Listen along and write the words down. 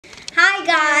Hi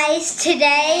guys,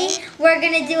 today we're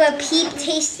gonna do a peep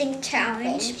tasting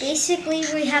challenge. Basically,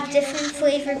 we have different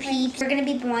flavor peeps. We're gonna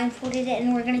be blindfolded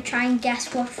and we're gonna try and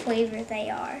guess what flavor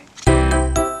they are.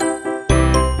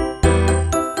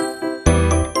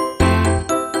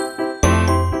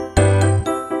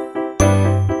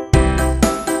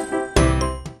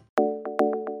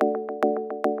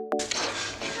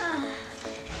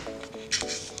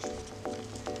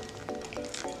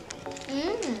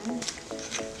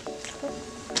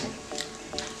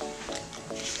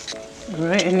 All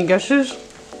right, any guesses?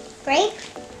 Grape?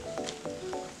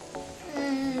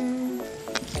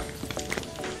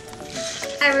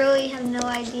 I really have no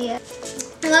idea.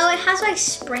 Well, it has like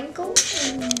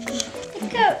sprinkles.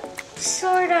 Like a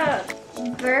sort of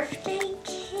birthday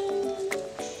cake.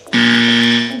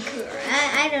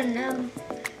 I don't know.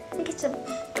 I think it's a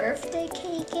birthday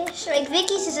cake-ish. Like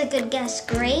Vicky's is a good guess.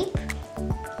 Grape?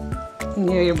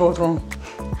 Yeah, you're both wrong.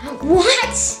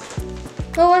 What?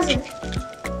 What was it?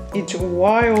 It's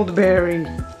wild berry.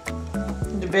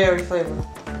 The berry flavor.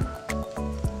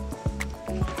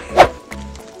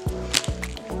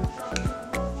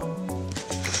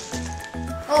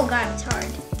 Oh god, it's hard.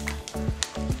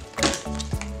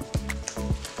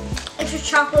 It's a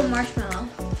chocolate marshmallow.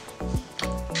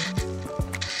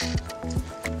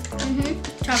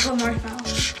 Chocolate marshmallow.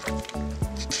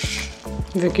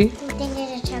 Vicky? I think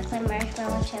it's a chocolate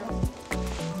marshmallow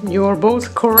too. You are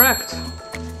both correct.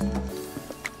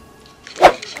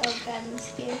 Oh god, I'm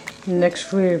scared. Next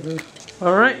flavor.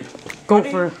 All right, go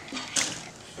for it.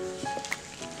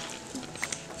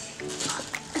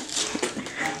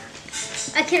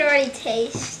 I can already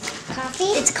taste. Coffee?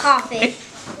 It's coffee.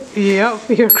 Yep,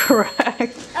 you're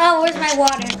correct. Oh, where's my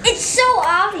water? It's so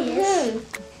obvious.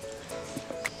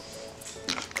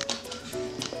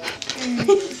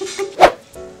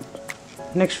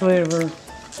 Next flavor.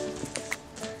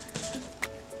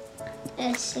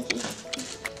 It's sticky.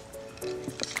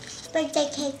 Birthday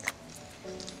cake.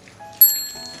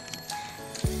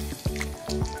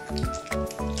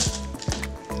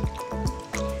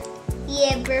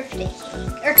 Yeah, birthday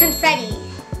cake. Or confetti.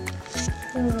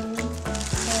 Yeah.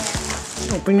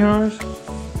 Open your eyes.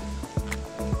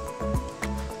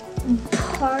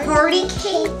 Party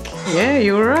cake. Yeah,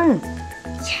 you were right.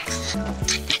 Yes.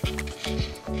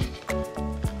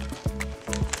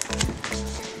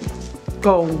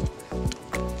 Go.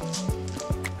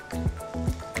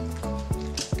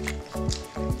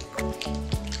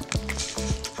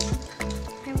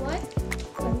 And what?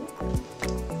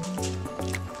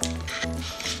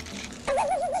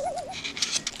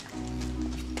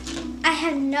 I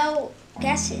have no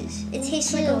guesses. It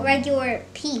tastes like a regular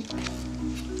peep.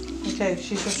 Okay,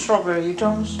 she said strawberry. You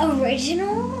tell us.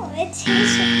 Original? It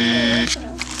tastes like the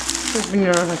original. Open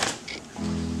your eyes.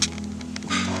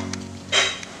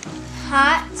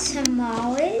 Hot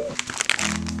tamales?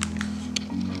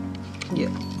 Yeah.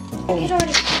 It Oh.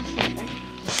 already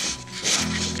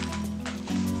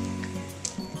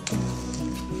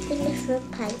fruit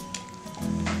pie.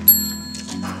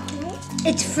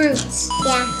 It's fruits.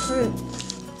 Yeah, fruits.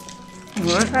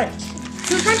 What?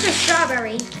 Fruit punch or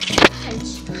strawberry?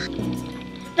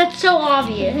 That's so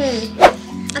obvious.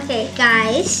 Okay,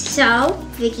 guys, so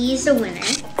Vicky is the winner.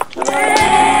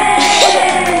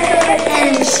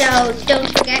 And so don't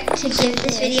forget to give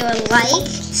this video a like,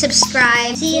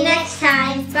 subscribe. See you next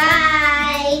time.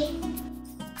 Bye.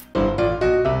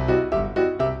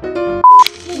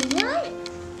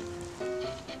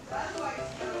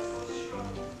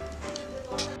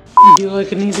 Do you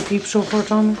like any of the peeps so far,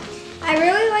 Tommy? I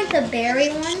really like the berry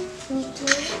one. Me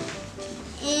too.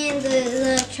 And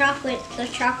the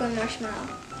chocolate marshmallow.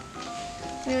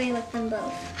 Really like them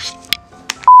both.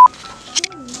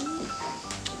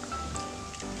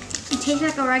 It tastes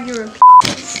like a regular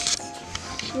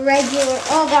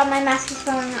oh god, my mask is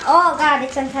falling out. Oh god,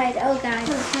 it's untied. Oh god. I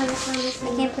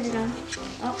can't put it on.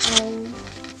 Uh-oh.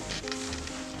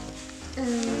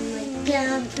 My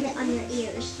god, put it on your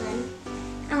ears then.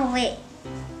 Oh wait.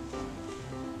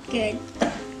 Good.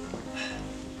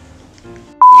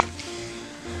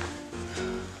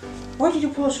 Why did you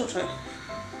pull it so tight?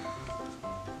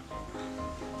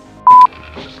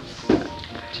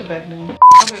 It's a bad name.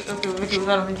 Okay, Vicky, we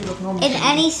gotta make you look normal. In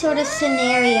any sort of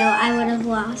scenario, I would have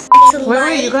lost.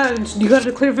 Wait, you gotta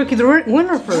declare Vicky the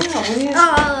winner first.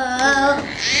 Oh.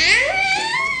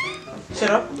 Sit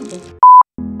up.